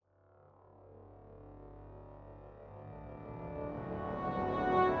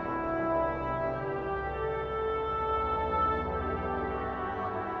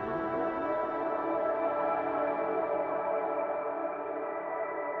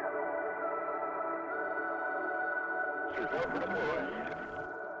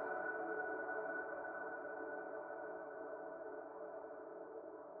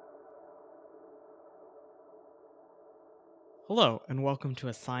Hello, and welcome to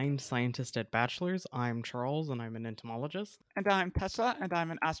Assigned Scientist at Bachelor's. I'm Charles, and I'm an entomologist. And I'm Tessa, and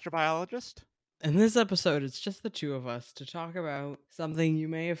I'm an astrobiologist. In this episode, it's just the two of us to talk about something you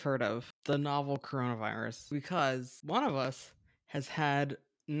may have heard of, the novel coronavirus, because one of us has had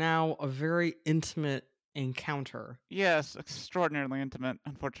now a very intimate encounter Yes, extraordinarily intimate,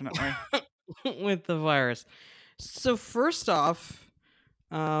 unfortunately. with the virus. So first off,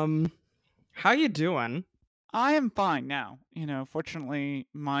 how you doing? I am fine now. Fortunately,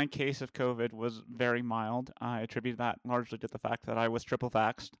 my case of COVID was very mild. I attribute that largely to the fact that I was triple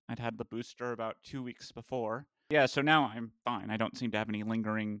vaxxed. I'd had the booster about 2 weeks before. Yeah, so now I'm fine. I don't seem to have any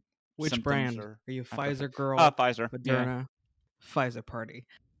lingering Which symptoms brand? or Are you after Pfizer girl? Pfizer. Yeah. Moderna? Pfizer party.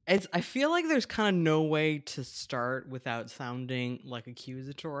 I feel like there's kind of no way to start without sounding like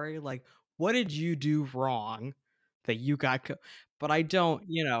accusatory. Like, what did you do wrong that you got? But I don't.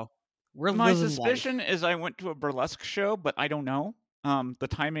 We're My living life. suspicion is I went to a burlesque show, but I don't know. The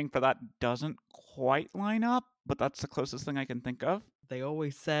timing for that doesn't quite line up, but that's the closest thing I can think of. They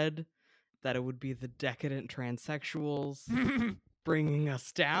always said that it would be the decadent transsexuals bringing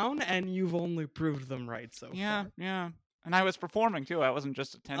us down, and you've only proved them right so Yeah, far. yeah. And I was performing too. I wasn't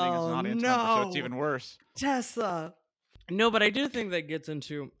just attending as an Oh audience member, so it's no, even worse. Tessa. No, but I do think that gets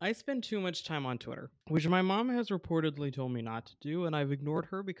into I spend too much time on Twitter, which my mom has reportedly told me not to do, and I've ignored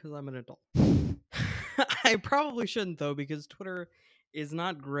her because I'm an adult. I probably shouldn't though, because Twitter is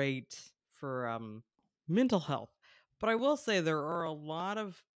not great for mental health. But I will say there are a lot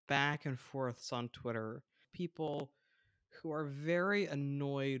of back and forths on Twitter. People who are very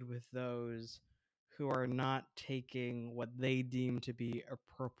annoyed with those who are not taking what they deem to be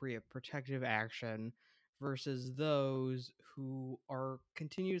appropriate protective action versus those who are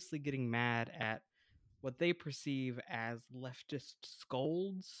continuously getting mad at what they perceive as leftist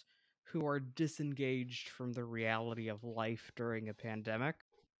scolds who are disengaged from the reality of life during a pandemic.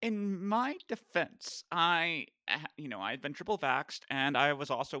 In my defense, I'd been triple vaxxed and I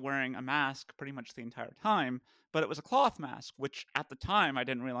was also wearing a mask pretty much the entire time, but it was a cloth mask, which at the time I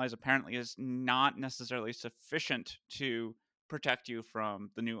didn't realize apparently is not necessarily sufficient to protect you from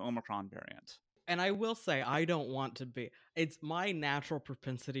the new Omicron variant. And I will say, I don't want to be. It's my natural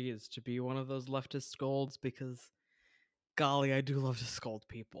propensity is to be one of those leftist scolds because, golly, I do love to scold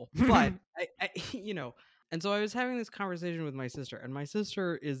people. But and so I was having this conversation with my sister, and my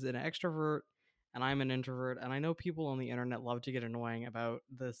sister is an extrovert, and I'm an introvert. And I know people on the internet love to get annoying about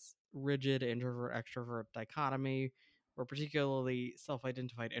this rigid introvert extrovert dichotomy, where particularly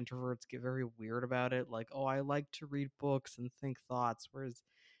self-identified introverts get very weird about it. Like, oh, I like to read books and think thoughts, whereas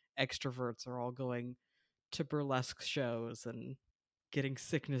extroverts are all going to burlesque shows and getting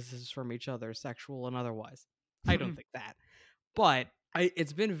sicknesses from each other, sexual and otherwise. I don't think that. But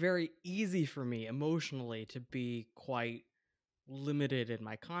it's been very easy for me emotionally to be quite limited in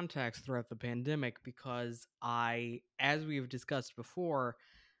my contacts throughout the pandemic because as we've discussed before,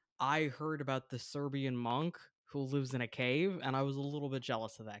 I heard about the Serbian monk who lives in a cave, and I was a little bit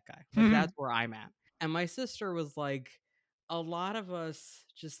jealous of that guy. Like, that's where I'm at. And my sister was like, a lot of us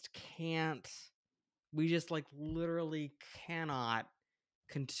just can't, we just like literally cannot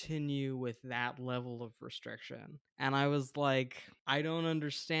continue with that level of restriction. And I was like, I don't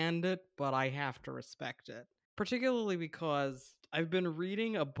understand it, but I have to respect it. Particularly because I've been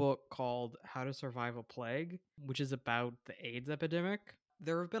reading a book called How to Survive a Plague, which is about the AIDS epidemic.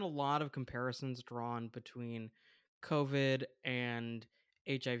 There have been a lot of comparisons drawn between COVID and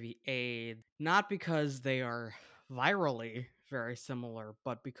HIV/AIDS, not because they are virally very similar,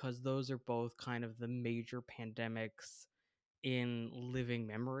 but because those are both kind of the major pandemics in living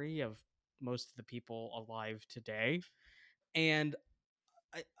memory of most of the people alive today. And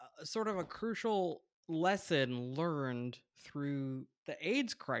sort of a crucial lesson learned through the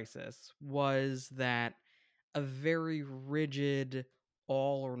AIDS crisis was that a very rigid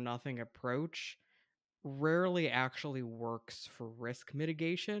all or nothing approach rarely actually works for risk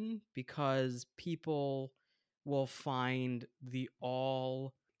mitigation because people will find the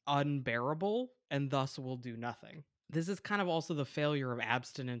all unbearable and thus will do nothing. This is kind of also the failure of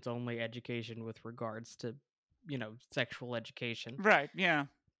abstinence only education with regards to, sexual education Right, yeah.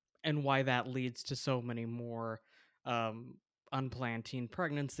 and why that leads to so many more um, unplanned teen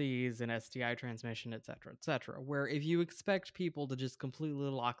pregnancies and STI transmission, et cetera, et cetera. Where if you expect people to just completely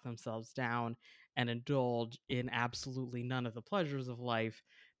lock themselves down and indulge in absolutely none of the pleasures of life,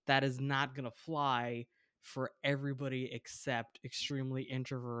 that is not going to fly for everybody except extremely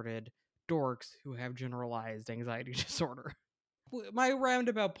introverted, dorks who have generalized anxiety disorder. My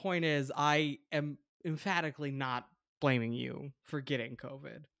roundabout point is I am emphatically not blaming you for getting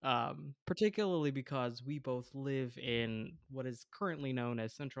COVID, particularly because we both live in what is currently known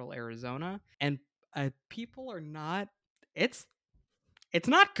as Central Arizona, and people are not. It's it's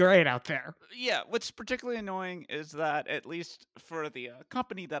not great out there. Yeah, what's particularly annoying is that at least for the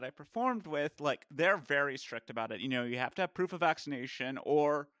company that I performed with, like they're very strict about it. You have to have proof of vaccination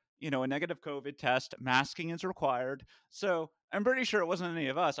or a negative COVID test. Masking is required. So I'm pretty sure it wasn't any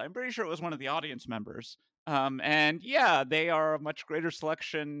of us. I'm pretty sure it was one of the audience members. And yeah, they are a much greater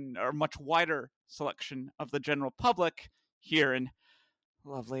selection or much wider selection of the general public here in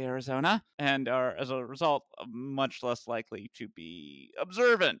lovely Arizona, and are, as a result, much less likely to be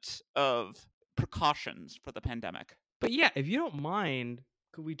observant of precautions for the pandemic. But yeah, if you don't mind,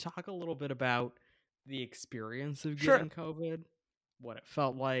 could we talk a little bit about the experience of Sure. getting COVID? What it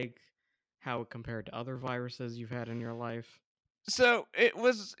felt like, how it compared to other viruses you've had in your life? So it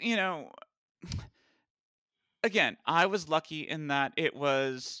was, again, I was lucky in that it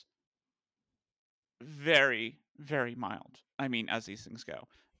was very, very mild. I mean, as these things go.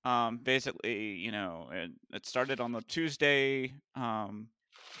 Basically, it started on the Tuesday, I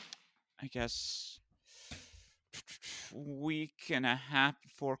guess week and a half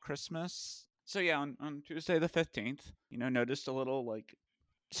before Christmas. So yeah, on Tuesday the 15th, noticed a little like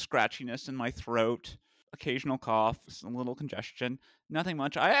scratchiness in my throat, occasional cough, a little congestion, nothing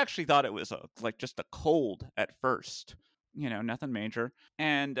much. I actually thought it was just a cold at first. Nothing major.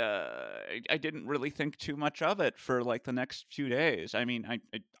 And I didn't really think too much of it for like the next few days. I mean, I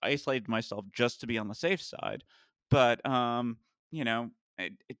isolated myself just to be on the safe side, but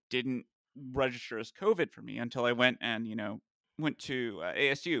it didn't register as COVID for me until I went and went to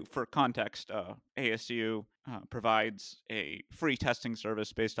ASU. For context, ASU provides a free testing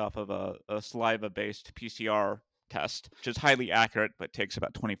service based off of a saliva-based PCR test, which is highly accurate but takes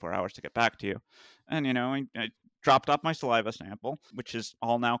about 24 hours to get back to you. And I dropped off my saliva sample, which is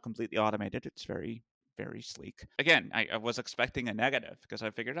all now completely automated. It's very, very sleek. Again, I was expecting a negative because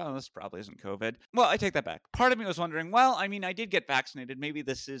I figured, oh, this probably isn't COVID. Well, I take that back. Part of me was wondering, well, I mean, I did get vaccinated. Maybe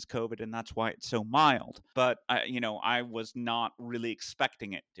this is COVID and that's why it's so mild. But, I was not really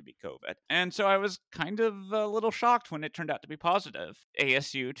expecting it to be COVID. And so I was kind of a little shocked when it turned out to be positive.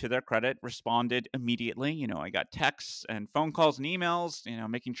 ASU, to their credit, responded immediately. I got texts and phone calls and emails,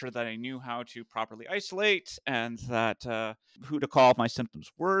 making sure that I knew how to properly isolate and that who to call if my symptoms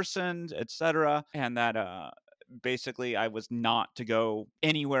worsened, etc. And that basically I was not to go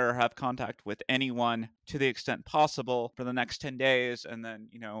anywhere or have contact with anyone to the extent possible for the next 10 days. And then,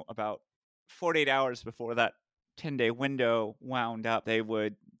 about 48 hours before that 10-day window wound up, they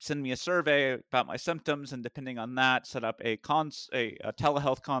would send me a survey about my symptoms, and depending on that, set up a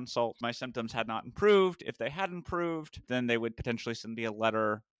telehealth consult. My symptoms had not improved. If they had improved, then they would potentially send me a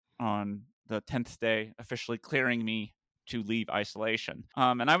letter on the 10th day officially clearing me to leave isolation.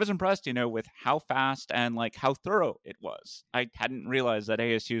 And I was impressed, with how fast and like how thorough it was. I hadn't realized that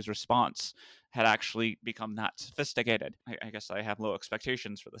ASU's response had actually become that sophisticated. I guess I have low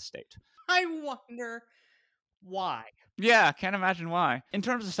expectations for the state. I wonder why. Yeah, can't imagine why. In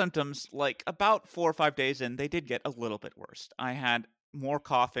terms of symptoms, like about 4 or 5 days in, they did get a little bit worse. I had more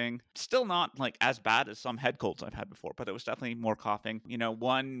coughing, still not like as bad as some head colds I've had before, but it was definitely more coughing.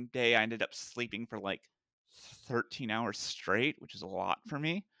 One day I ended up sleeping for like 13 hours straight, which is a lot for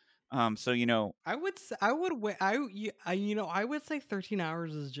me. So I would say, I would wi- I I would say 13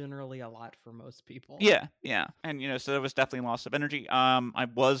 hours is generally a lot for most people. yeah, and so there was definitely loss of energy. I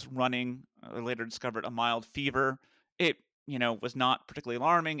was running. I later discovered a mild fever. It was not particularly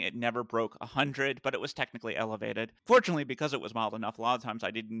alarming. It never broke 100, but it was technically elevated. Fortunately, because it was mild enough, a lot of times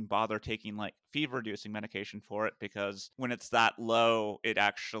I didn't bother taking like fever-reducing medication for it, because when it's that low, it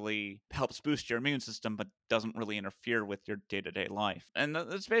actually helps boost your immune system, but doesn't really interfere with your day-to-day life. And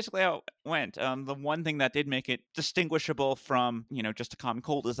that's basically how it went. The one thing that did make it distinguishable from just a common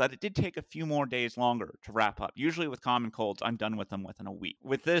cold is that it did take a few more days longer to wrap up. Usually with common colds, I'm done with them within a week.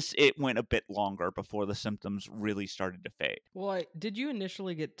 With this, it went a bit longer before the symptoms really started to fade. Well, did you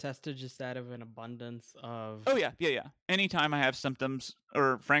initially get tested just out of an abundance of? Oh yeah. Anytime I have symptoms,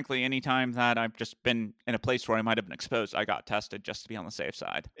 or frankly, anytime that I've just been in a place where I might have been exposed, I got tested just to be on the safe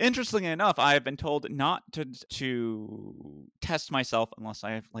side. Interestingly enough, I have been told not to test myself unless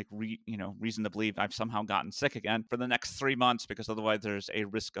I have reason to believe I've somehow gotten sick again for the next 3 months, because otherwise there's a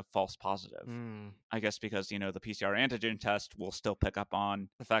risk of false positive. I guess because the PCR antigen test will still pick up on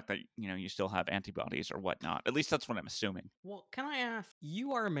the fact that you still have antibodies or whatnot. At least that's what I'm assuming. Well, can I ask?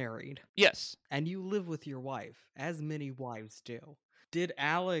 You are married. Yes. And you live with your wife, as many wives do. Did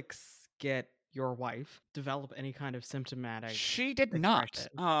Alex get your wife develop any kind of symptomatic She did not.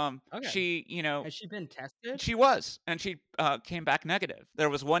 expression? Okay. She, Has she been tested? she was, and she came back negative. There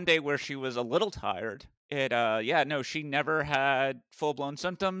was one day where she was a little tired. Yeah, no, she never had full blown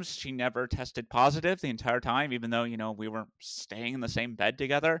symptoms. She never tested positive the entire time, even though, we were staying in the same bed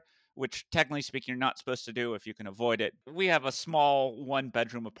together, which technically speaking, you're not supposed to do if you can avoid it. We have a small 1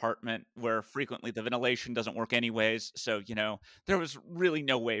 bedroom apartment where frequently the ventilation doesn't work anyways. So, there was really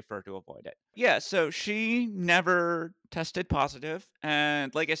no way for her to avoid it. Yeah, so she never tested positive.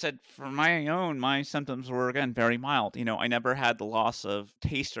 And like I said, for my symptoms were again very mild. I never had the loss of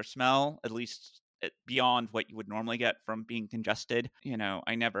taste or smell, at least beyond what you would normally get from being congested.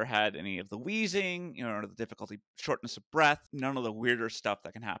 I never had any of the wheezing, or the difficulty, shortness of breath, none of the weirder stuff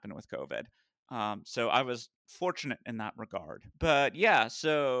that can happen with COVID. So I was fortunate in that regard. But yeah,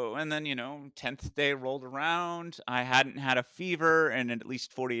 so, and then, 10th day rolled around. I hadn't had a fever in at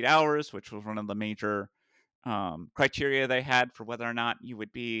least 48 hours, which was one of the major criteria they had for whether or not you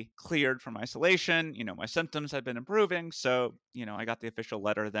would be cleared from isolation. My symptoms had been improving. So, I got the official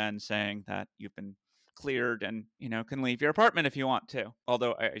letter then saying that you've been cleared and, can leave your apartment if you want to.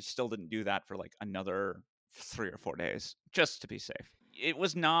 Although I still didn't do that for like another 3 or 4 days just to be safe. It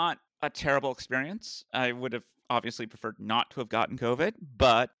was not a terrible experience. I would have obviously preferred not to have gotten COVID,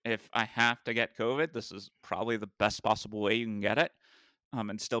 but if I have to get COVID, this is probably the best possible way you can get it,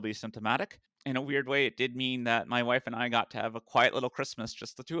 and still be symptomatic. In a weird way, it did mean that my wife and I got to have a quiet little Christmas,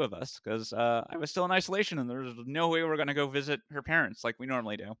 just the two of us, because I was still in isolation and there was no way we were going to go visit her parents like we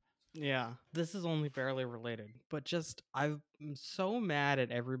normally do. Yeah, this is only barely related, but just I'm so mad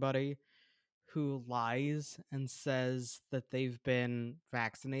at everybody who lies and says that they've been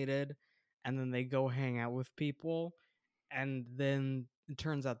vaccinated and then they go hang out with people and then it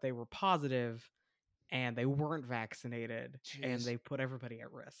turns out they were positive and they weren't vaccinated and Jeez. they put everybody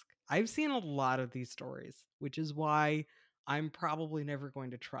at risk. I've seen a lot of these stories, which is why I'm probably never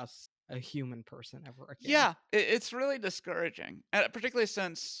going to trust a human person ever again. Yeah, it's really discouraging, particularly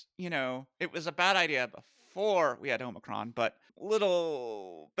since, it was a bad idea before we had Omicron, but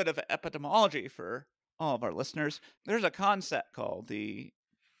little bit of epidemiology for all of our listeners. There's a concept called the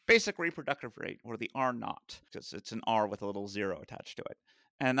basic reproductive rate, or the R naught, because it's an R with a little zero attached to it.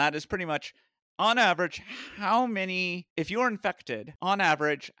 And that is pretty much, on average, how many, if you're infected, on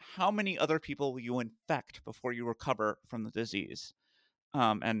average, how many other people will you infect before you recover from the disease?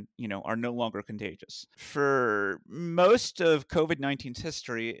 And are no longer contagious. For most of COVID-19's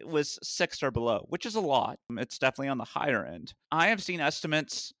history, it was 6 or below, which is a lot. It's definitely on the higher end. I have seen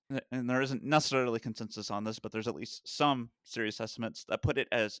estimates, and there isn't necessarily consensus on this, but there's at least some serious estimates that put it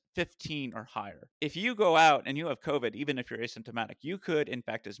as 15 or higher. If you go out and you have COVID, even if you're asymptomatic, you could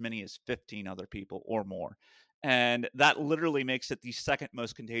infect as many as 15 other people or more. And that literally makes it the second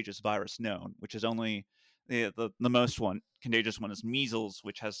most contagious virus known, which is only the most contagious one is measles,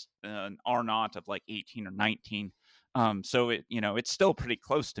 which has an R naught of like 18 or 19. So it's still pretty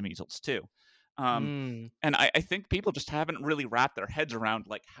close to measles too. Mm. And I think people just haven't really wrapped their heads around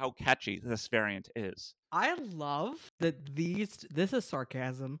like how catchy this variant is. I love that this is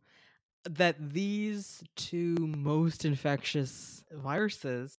sarcasm, that these two most infectious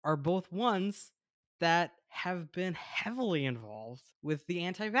viruses are both ones that have been heavily involved with the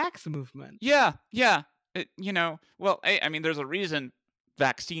anti-vax movement. Yeah, yeah. Well, I mean, there's a reason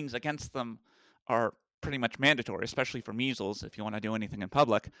vaccines against them are pretty much mandatory, especially for measles, if you want to do anything in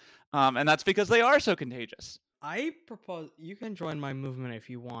public. And that's because they are so contagious. I propose you can join my movement if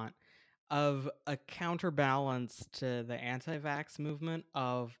you want, of a counterbalance to the anti-vax movement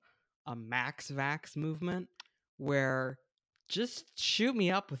of a max vax movement where just shoot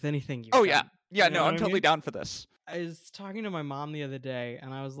me up with anything you Oh, got. yeah. Yeah, You know no, what I'm I totally mean? down for this. I was talking to my mom the other day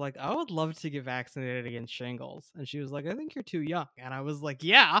and I was like, I would love to get vaccinated against shingles. And she was like, I think you're too young. And I was like,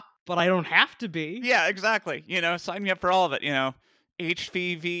 yeah, but I don't have to be. Yeah, exactly. Sign me up for all of it.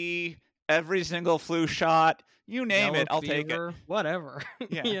 HPV, every single flu shot, you name Yellow it, I'll take it. fever, whatever.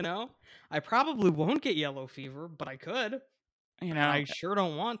 Yeah. I probably won't get yellow fever, but I could. You And know, I sure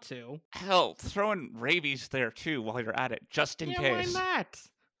don't want to. hell, throw in rabies there too while you're at it, just in Yeah, why case. not?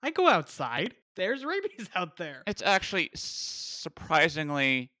 I go outside. There's rabies out there. It's actually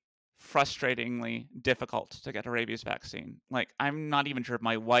surprisingly, frustratingly difficult to get a rabies vaccine. Like, I'm not even sure if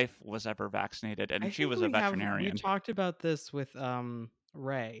my wife was ever vaccinated, I and she think was a we veterinarian. talked about this with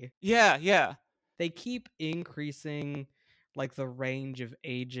Ray. Yeah, yeah. They keep increasing like the range of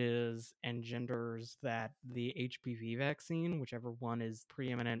ages and genders that the HPV vaccine, whichever one is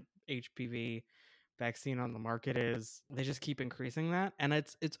preeminent HPV vaccine on the market is, they just keep increasing that. And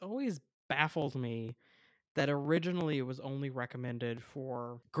it's always baffled me that originally it was only recommended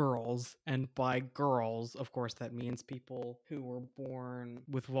for girls, and by girls, of course, that means people who were born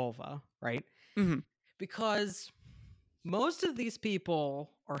with vulva, right? Hmm. Because most of these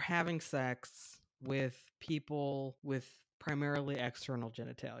people are having sex with people with primarily external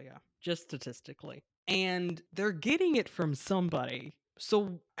genitalia, just statistically. And they're getting it from somebody.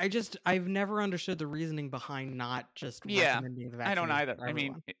 So I've never understood the reasoning behind not just Yeah, recommending the I don't vaccination either. for I mean,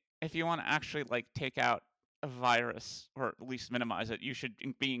 everyone. if you want to actually like take out a virus or at least minimize it, you should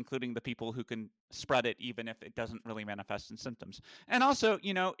be including the people who can spread it, even if it doesn't really manifest in symptoms. And also,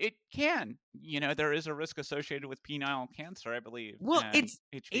 it can. There is a risk associated with penile cancer, I believe, Well, and it's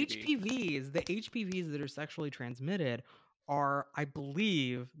HPV. HPVs. The HPVs that are sexually transmitted are, I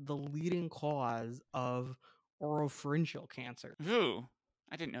believe, the leading cause of oropharyngeal cancer. Ooh,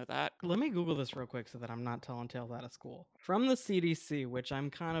 I didn't know that. Let me Google this real quick so that I'm not telling tales out of school. From the CDC, which I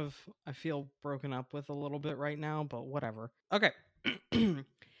feel broken up with a little bit right now, but whatever. Okay.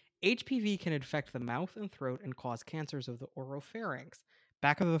 HPV can infect the mouth and throat and cause cancers of the oropharynx,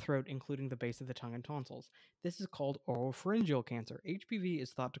 back of the throat, including the base of the tongue and tonsils. This is called oropharyngeal cancer. HPV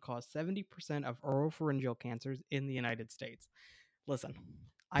is thought to cause 70% of oropharyngeal cancers in the United States. Listen,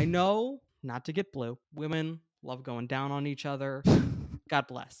 I know not to get blue. Women love going down on each other. God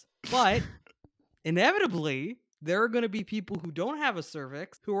bless. But inevitably, there are going to be people who don't have a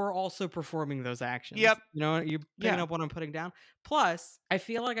cervix who are also performing those actions. Yep. You picking Yeah. up what I'm putting down? Plus, I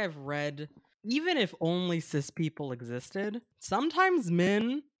feel like I've read, even if only cis people existed, sometimes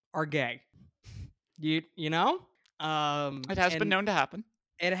men are gay. You know? It has been And known to happen.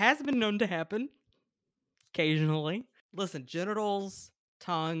 it has been known to happen occasionally. Listen, genitals,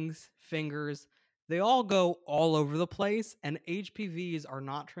 tongues, fingers, they all go all over the place, and HPVs are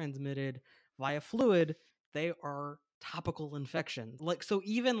not transmitted via fluid, they are topical infections. So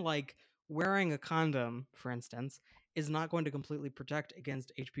even like wearing a condom, for instance, is not going to completely protect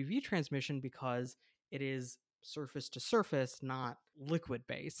against HPV transmission because it is surface to surface, not liquid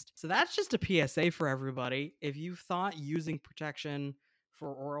based. So that's just a PSA for everybody. If you thought using protection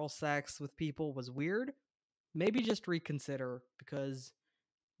for oral sex with people was weird, maybe just reconsider, because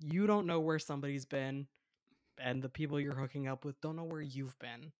you don't know where somebody's been, and the people you're hooking up with don't know where you've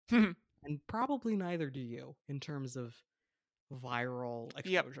been. And probably neither do you in terms of viral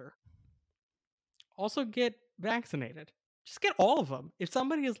Yep. exposure. Also, get vaccinated. Just get all of them. If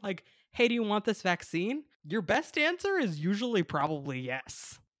somebody is like, hey, do you want this vaccine? Your best answer is usually probably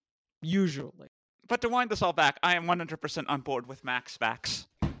yes. Usually. But to wind this all back, I am 100% on board with Max Vax.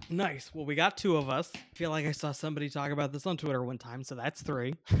 Nice. Well, we got 2 of us. I feel like I saw somebody talk about this on Twitter one time, so that's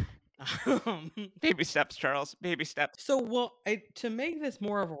 3. Baby steps, Charles. Baby steps. So, well, to make this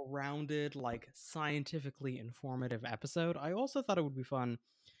more of a rounded, like scientifically informative episode, I also thought it would be fun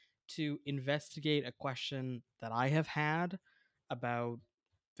to investigate a question that I have had about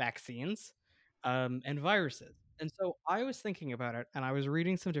vaccines and viruses. And so I was thinking about it, and I was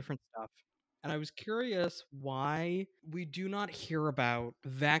reading some different stuff, and I was curious why we do not hear about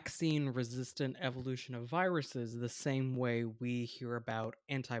vaccine resistant evolution of viruses the same way we hear about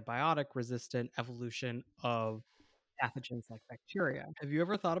antibiotic resistant evolution of pathogens like bacteria. Have you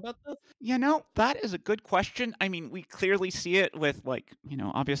ever thought about this? That is a good question. I mean, we clearly see it with, like,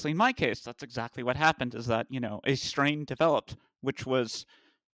 obviously in my case, that's exactly what happened is that, a strain developed which was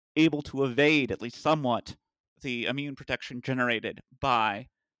able to evade, at least somewhat, the immune protection generated by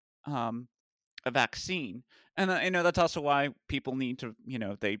a vaccine. And I know that's also why people need to,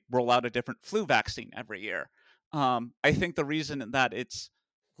 they roll out a different flu vaccine every year. I think the reason that it's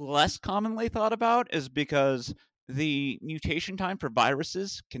less commonly thought about is because the mutation time for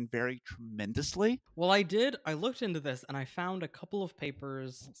viruses can vary tremendously. Well, I looked into this and I found a couple of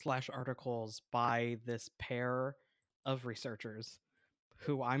papers slash articles by this pair of researchers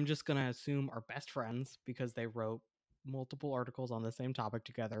who I'm just going to assume are best friends because they wrote multiple articles on the same topic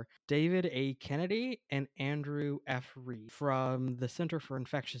together. David A. Kennedy and Andrew F. Reed from the Center for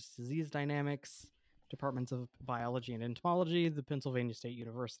Infectious Disease Dynamics, Departments of Biology and Entomology, the Pennsylvania State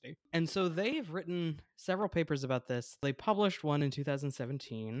University. And so they've written several papers about this. They published one in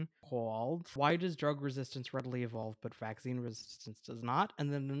 2017 called Why Does Drug Resistance Readily Evolve But Vaccine Resistance Does Not?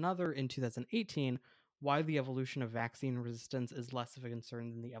 And then another in 2018, Why the Evolution of Vaccine Resistance is Less of a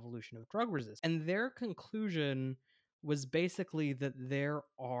Concern than the Evolution of Drug Resistance. And their conclusion was basically that there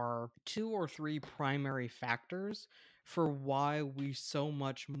are 2 or 3 primary factors for why we so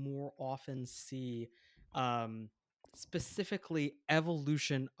much more often see specifically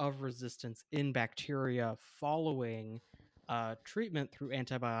evolution of resistance in bacteria following treatment through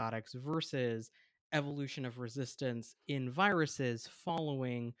antibiotics versus evolution of resistance in viruses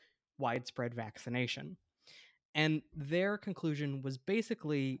following widespread vaccination. And their conclusion was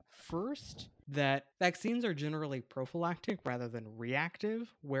basically first that vaccines are generally prophylactic rather than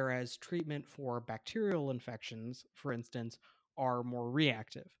reactive, whereas treatment for bacterial infections, for instance, are more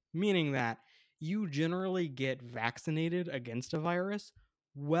reactive, meaning that you generally get vaccinated against a virus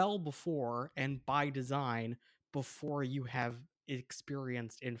well before and by design before you have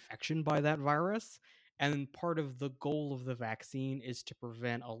experienced infection by that virus. And part of the goal of the vaccine is to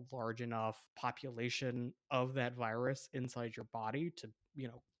prevent a large enough population of that virus inside your body to,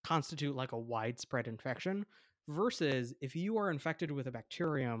 constitute like a widespread infection. Versus if you are infected with a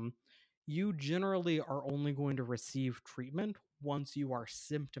bacterium, you generally are only going to receive treatment once you are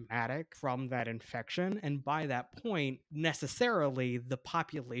symptomatic from that infection. And by that point, necessarily the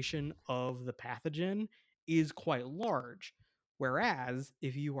population of the pathogen is quite large. Whereas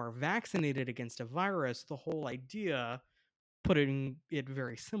if you are vaccinated against a virus, the whole idea, putting it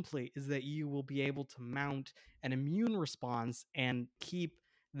very simply, is that you will be able to mount an immune response and keep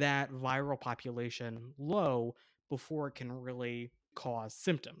that viral population low before it can really cause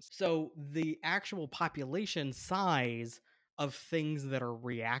symptoms. So the actual population size of things that are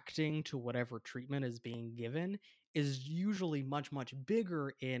reacting to whatever treatment is being given is usually much, much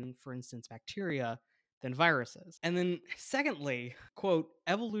bigger in, for instance, bacteria than viruses. And then, secondly, quote,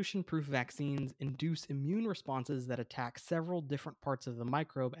 evolution proof vaccines induce immune responses that attack several different parts of the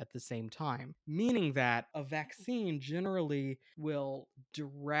microbe at the same time, meaning that a vaccine generally will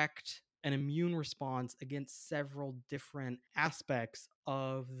direct an immune response against several different aspects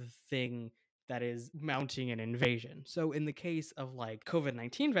of the thing that is mounting an invasion. So, in the case of like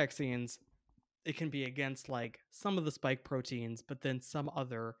COVID-19 vaccines, it can be against like some of the spike proteins, but then some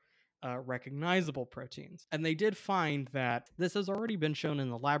other recognizable proteins. And they did find that this has already been shown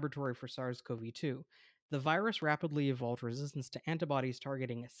in the laboratory for SARS CoV 2. The virus rapidly evolved resistance to antibodies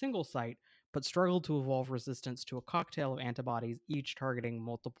targeting a single site, but struggled to evolve resistance to a cocktail of antibodies, each targeting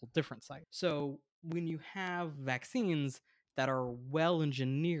multiple different sites. So when you have vaccines that are well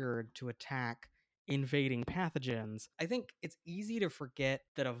engineered to attack invading pathogens, I think it's easy to forget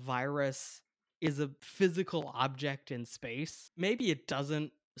that a virus is a physical object in space. Maybe it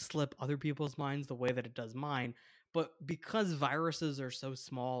doesn't slip other people's minds the way that it does mine, but because viruses are so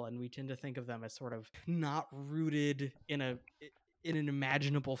small and we tend to think of them as sort of not rooted in an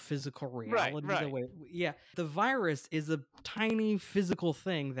imaginable physical Right, reality the right. way, yeah, the virus is a tiny physical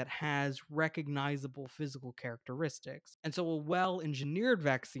thing that has recognizable physical characteristics. And so a well engineered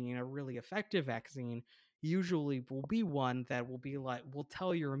vaccine, a really effective vaccine, usually will be one that will be like, will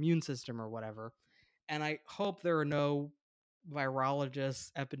tell your immune system or whatever. And I hope there are no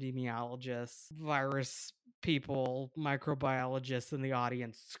virologists, epidemiologists, virus people, microbiologists in the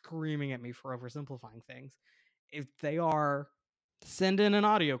audience screaming at me for oversimplifying things. If they are, send in an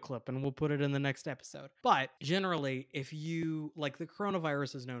audio clip and we'll put it in the next episode. But generally, if you, like, the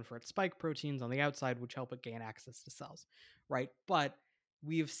coronavirus is known for its spike proteins on the outside, which help it gain access to cells, right? But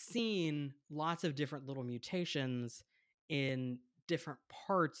we've seen lots of different little mutations in different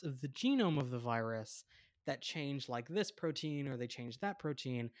parts of the genome of the virus that change like this protein or they change that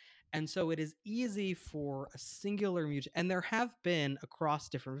protein. And so it is easy for a singular mutation, and there have been across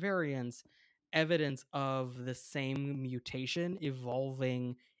different variants evidence of the same mutation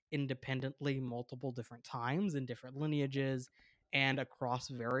evolving independently multiple different times in different lineages and across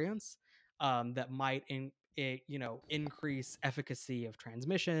variants, that might increase efficacy of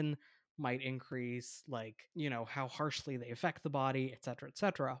transmission, might increase like how harshly they affect the body, etc.,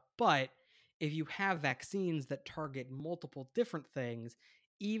 etc. But if you have vaccines that target multiple different things,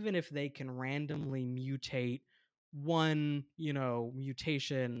 even if they can randomly mutate one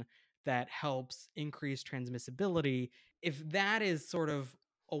mutation that helps increase transmissibility, if that is sort of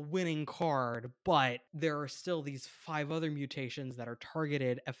a winning card, but there are still these 5 other mutations that are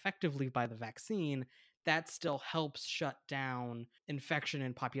targeted effectively by the vaccine, that still helps shut down infection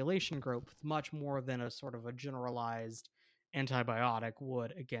and population growth much more than a sort of a generalized antibiotic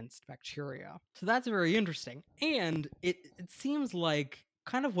would against bacteria. So that's very interesting. And it seems like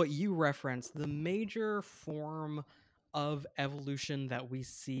kind of what you referenced, the major form of evolution that we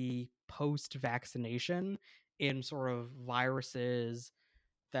see post vaccination in sort of viruses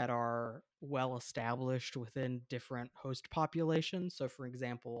that are well established within different host populations. So, for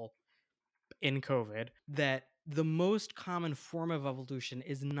example, in COVID, that the most common form of evolution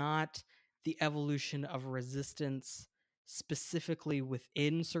is not the evolution of resistance specifically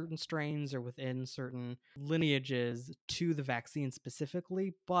within certain strains or within certain lineages to the vaccine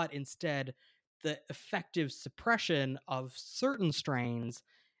specifically, but instead the effective suppression of certain strains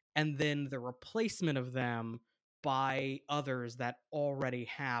and then the replacement of them by others that already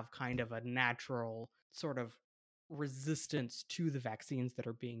have kind of a natural sort of resistance to the vaccines that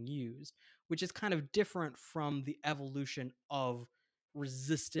are being used, which is kind of different from the evolution of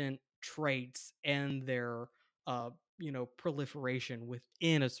resistant traits and their proliferation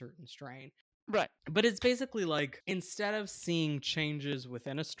within a certain strain. Right. But it's basically like, instead of seeing changes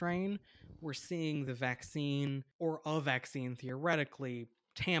within a strain, we're seeing the vaccine, or a vaccine theoretically,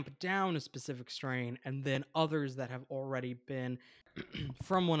 tamp down a specific strain, and then others that have already been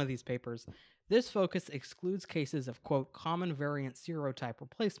from one of these papers. This focus excludes cases of, quote, common variant serotype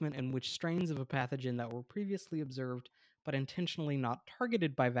replacement, in which strains of a pathogen that were previously observed but intentionally not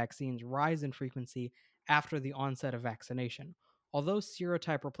targeted by vaccines rise in frequency after the onset of vaccination. Although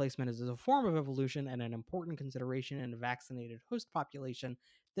serotype replacement is a form of evolution and an important consideration in a vaccinated host population,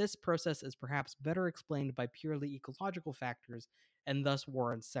 this process is perhaps better explained by purely ecological factors and thus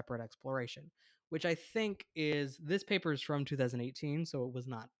warrants separate exploration. Which I think is, this paper is from 2018, so it was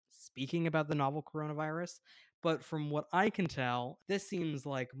not speaking about the novel coronavirus. But from what I can tell, this seems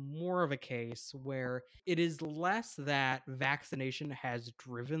like more of a case where it is less that vaccination has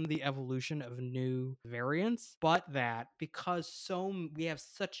driven the evolution of new variants, but that because we have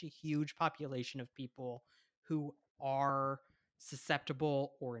such a huge population of people who are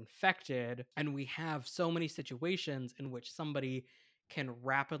susceptible or infected, and we have so many situations in which somebody can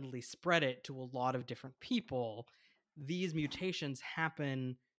rapidly spread it to a lot of different people, these mutations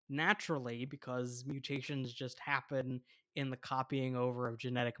happen naturally because mutations just happen in the copying over of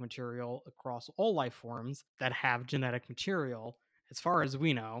genetic material across all life forms that have genetic material, as far as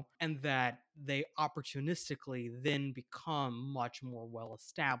we know, and that they opportunistically then become much more well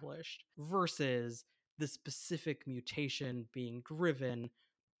established versus the specific mutation being driven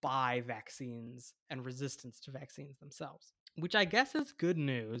by vaccines and resistance to vaccines themselves, which I guess is good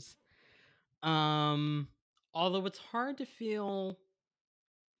news. Although it's hard to feel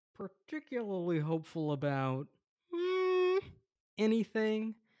particularly hopeful about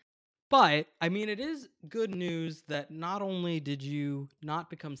anything. But, I mean, it is good news that not only did you not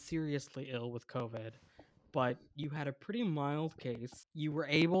become seriously ill with COVID, but you had a pretty mild case. You were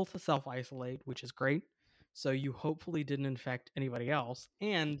able to self-isolate, which is great. So you hopefully didn't infect anybody else.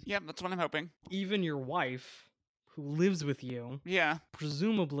 And Yeah, that's what I'm hoping. even your wife, who lives with you, Yeah.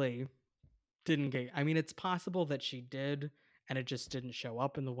 presumably didn't get... I mean, it's possible that she did, and it just didn't show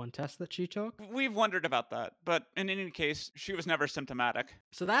up in the one test that she took. We've wondered about that, but in any case, she was never symptomatic.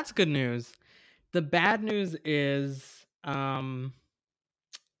 So that's good news. The bad news is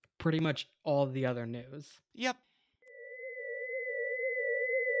pretty much all the other news. Yep.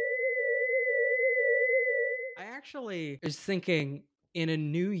 I actually was thinking, in a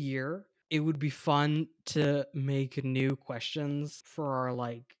new year, it would be fun to make new questions for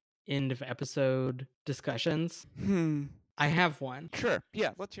our end of episode discussions. I have one. Sure.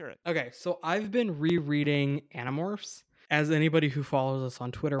 Yeah, let's hear it. Okay, so I've been rereading Animorphs, as anybody who follows us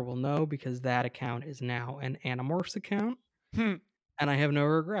on Twitter will know, because that account is now an Animorphs account. And I have no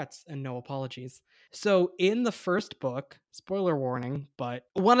regrets and no apologies. So in the first book, spoiler warning, but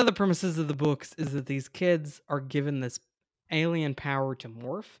one of the premises of the books is that these kids are given this alien power to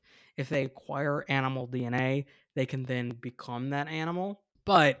morph. If they acquire animal DNA, they can then become that animal.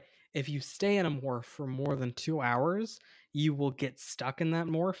 But if you stay in a morph for more than 2 hours, you will get stuck in that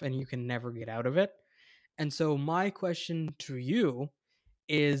morph and you can never get out of it. And so my question to you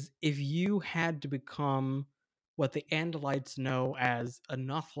is, if you had to become what the Andalites know as a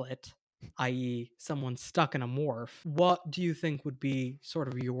Nuthlet, i.e. someone stuck in a morph, what do you think would be sort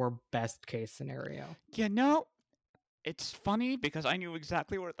of your best case scenario? Yeah, no, it's funny because I knew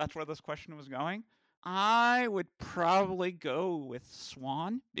exactly that's where this question was going. I would probably go with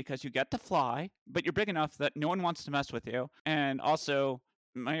Swan because you get to fly, but you're big enough that no one wants to mess with you. And also,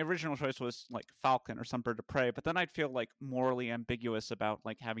 my original choice was like Falcon or some bird of prey, but then I'd feel like morally ambiguous about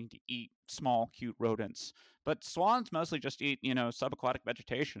like having to eat small, cute rodents. But swans mostly just eat, subaquatic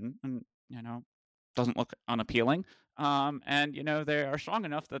vegetation and, doesn't look unappealing. And, they are strong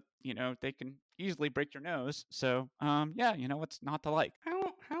enough that, they can easily break your nose. So, yeah, what's not to like?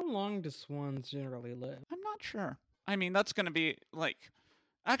 How long do swans generally live? I'm not sure. I mean, that's going to be like...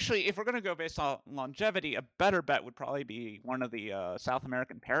 Actually, if we're going to go based on longevity, a better bet would probably be one of the South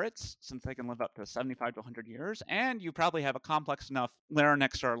American parrots, since they can live up to 75 to 100 years. And you probably have a complex enough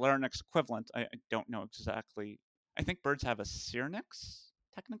larynx or larynx equivalent. I don't know exactly. I think birds have a syrinx,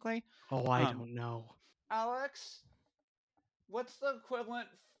 technically. Oh, I don't know. Alex, what's the equivalent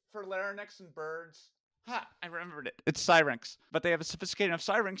for larynx in birds? Ha, I remembered it. It's syrinx. But they have a sophisticated enough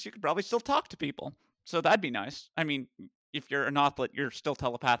syrinx, you could probably still talk to people. So that'd be nice. I mean, if you're an Nothlet, you're still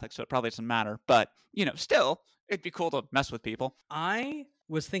telepathic, so it probably doesn't matter. But, still, it'd be cool to mess with people. I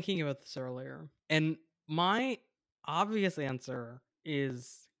was thinking about this earlier, and my obvious answer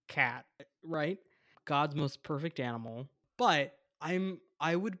is cat, right? God's most perfect animal. But I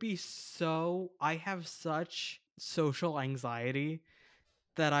have such social anxiety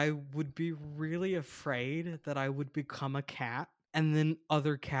that I would be really afraid that I would become a cat and then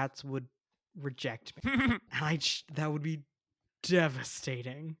other cats would reject me. And that would be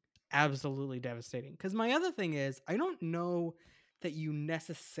devastating. Absolutely devastating. Because my other thing is, I don't know that you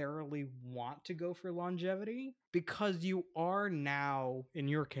necessarily want to go for longevity because you are now, in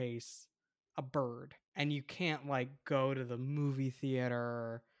your case, a bird and you can't like go to the movie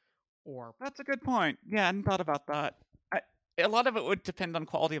theater or That's a good point. Yeah, I hadn't thought about that. A lot of it would depend on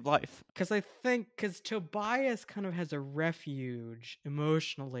quality of life. because Tobias kind of has a refuge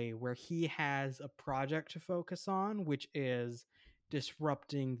emotionally where he has a project to focus on, which is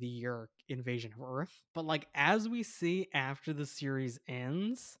disrupting the Yeerk invasion of Earth. But like as we see after the series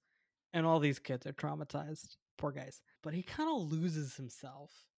ends, and all these kids are traumatized, poor guys. But he kind of loses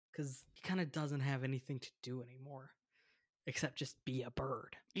himself because he kind of doesn't have anything to do anymore except just be a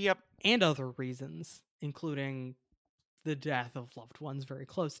bird. Yep. And other reasons, including the death of loved ones very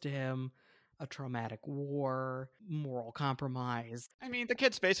close to him, a traumatic war, moral compromise. I mean, the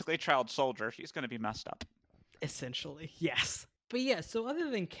kid's basically a child soldier. He's going to be messed up. Essentially, yes. But yeah, so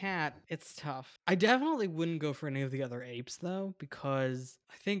other than cat, it's tough. I definitely wouldn't go for any of the other apes though, because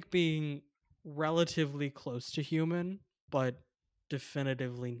I think being relatively close to human, but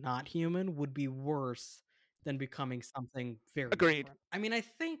definitively not human, would be worse than becoming something very Agreed. different. I mean, I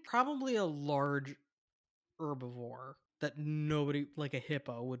think probably a large herbivore that nobody, like a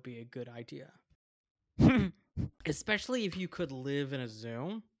hippo, would be a good idea. Especially if you could live in a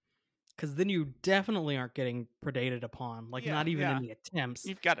zoo, because then you definitely aren't getting predated upon, like Yeah, not even yeah. in the attempts.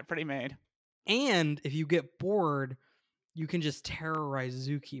 You've got it pretty made. And if you get bored, you can just terrorize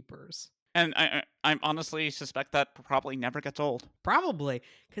zookeepers. And I honestly suspect that probably never gets old. Probably,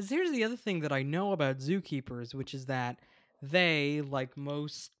 because here's the other thing that I know about zookeepers, which is that they, like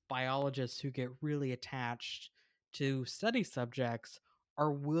most biologists who get really attached to study subjects,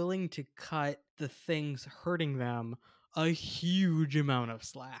 are willing to cut the things hurting them a huge amount of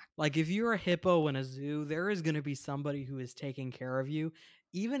slack. Like if you're a hippo in a zoo, there is going to be somebody who is taking care of you.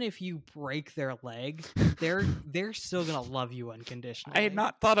 Even if you break their leg, they're still going to love you unconditionally. I had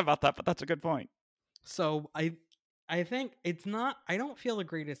not thought about that, but that's a good point. So I think it's not, I don't feel the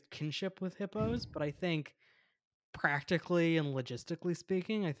greatest kinship with hippos, but I think practically and logistically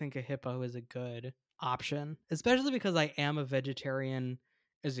speaking, I think a hippo is a good option, especially because I am a vegetarian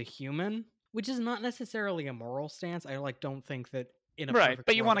as a human, which is not necessarily a moral stance. I like don't think that in a Right, perfect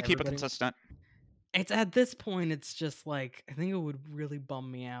but you world, want to keep it everybody- consistent. It's at this point, it's just like I think it would really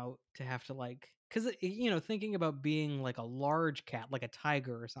bum me out to have to like, because thinking about being like a large cat, like a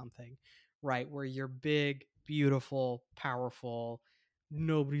tiger or something, right, where you're big, beautiful, powerful,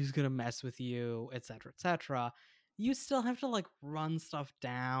 nobody's gonna mess with you, etc., etc. You still have to like run stuff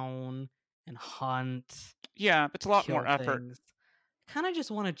down and hunt, Yeah, it's a lot kill more effort. things. Kind of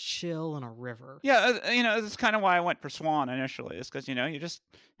just want to chill in a river. Yeah, that's kind of why I went for swan initially, is because, you just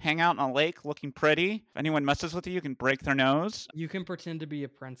hang out in a lake looking pretty. If anyone messes with you, you can break their nose. You can pretend to be a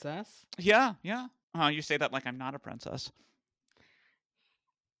princess. Yeah, yeah. You say that like I'm not a princess.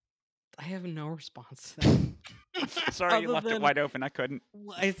 I have no response to that. Sorry, you left it wide open. I couldn't.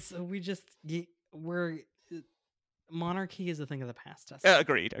 We're monarchy is a thing of the past.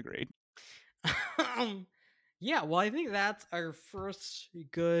 Agreed. Yeah, well, I think that's our first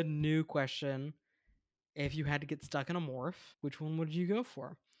good new question. If you had to get stuck in a morph, which one would you go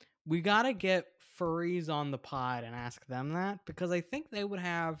for? We gotta get furries on the pod and ask them that, because I think they would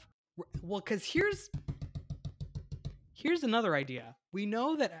have. Well, because here's another idea. We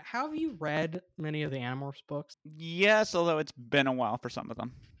know that. Have you read many of the Animorphs books? Yes, although it's been a while for some of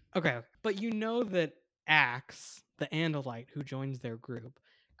them. Okay, but you know that Axe, the Andalite who joins their group,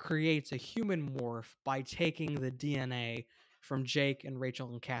 creates a human morph by taking the DNA from Jake and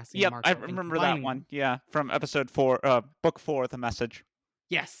Rachel and Cassie. Yep, and Marco I remember that one. Yeah, from episode 4, book 4, The Message.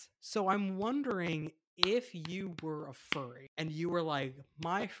 Yes. So I'm wondering if you were a furry and you were like,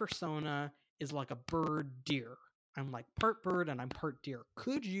 my persona is like a bird deer. I'm like part bird and I'm part deer.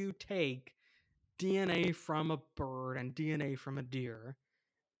 Could you take DNA from a bird and DNA from a deer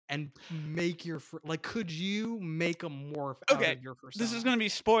and make your could you make a morph out of your persona? This is going to be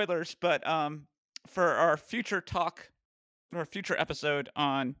spoilers, but for our future talk or future episode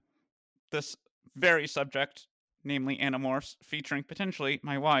on this very subject, namely Animorphs, featuring potentially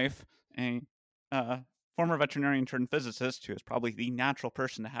my wife, a former veterinarian turned physicist who is probably the natural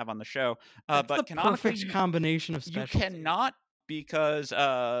person to have on the show. That's but the perfect combination of specialties. You cannot because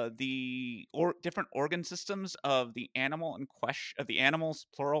the different organ systems of the animal in question, of the animals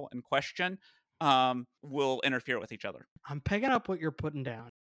plural in question, will interfere with each other. I'm picking up what you're putting down.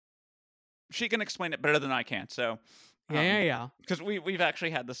 She can explain it better than I can. So, Yeah. because we've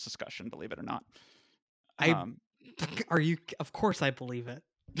actually had this discussion, believe it or not. Are you? Of course, I believe it.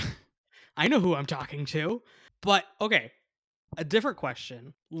 I know who I'm talking to. But okay, a different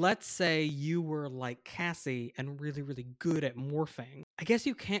question. Let's say you were like Cassie and really, really good at morphing. I guess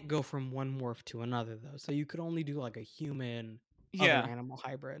you can't go from one morph to another though. So you could only do like a human other Yeah. animal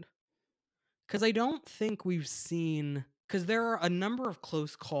hybrid. Because I don't think we've seen. Because there are a number of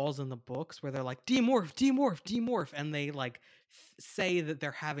close calls in the books where they're like demorph, demorph, demorph, and they like say that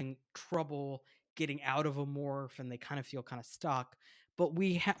they're having trouble getting out of a morph and they kind of feel kind of stuck. But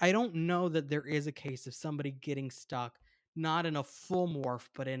I don't know that there is a case of somebody getting stuck not in a full morph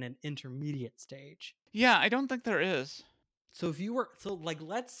but in an intermediate stage. Yeah, I don't think there is. So if you were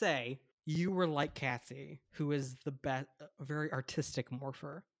let's say you were like Cassie, who is the best, very artistic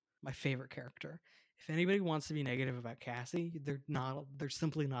morpher, my favorite character. If anybody wants to be negative about Cassie, they're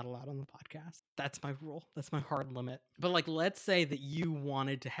simply not allowed on the podcast. That's my rule. That's my hard limit. But like, let's say that you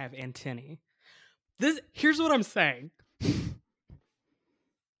wanted to have antennae. Here's what I'm saying.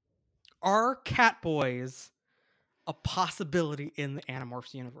 Are Catboys a possibility in the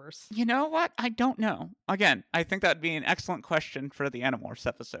Animorphs universe? You know what? I don't know. Again, I think that'd be an excellent question for the Animorphs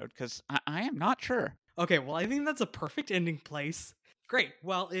episode, because I am not sure. Okay, well, I think that's a perfect ending place. Great.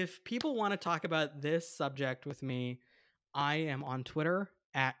 Well, if people want to talk about this subject with me, I am on Twitter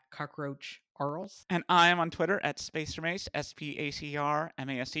at Cockroach Arls. And I am on Twitter at SpacerMace,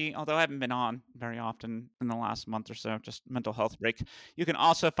 SPACRMASE, although I haven't been on very often in the last month or so, just mental health break. You can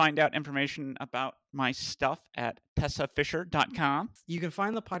also find out information about my stuff at tessafisher.com. You can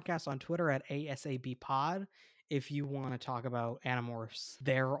find the podcast on Twitter at ASABpod if you want to talk about Animorphs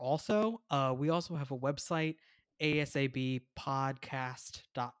there also. We also have a website,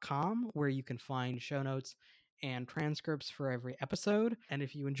 asabpodcast.com, where you can find show notes and transcripts for every episode. And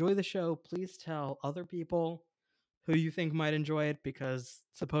if you enjoy the show, please tell other people who you think might enjoy it, because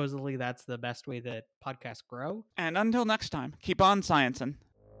supposedly that's the best way that podcasts grow. And until next time, keep on sciencing.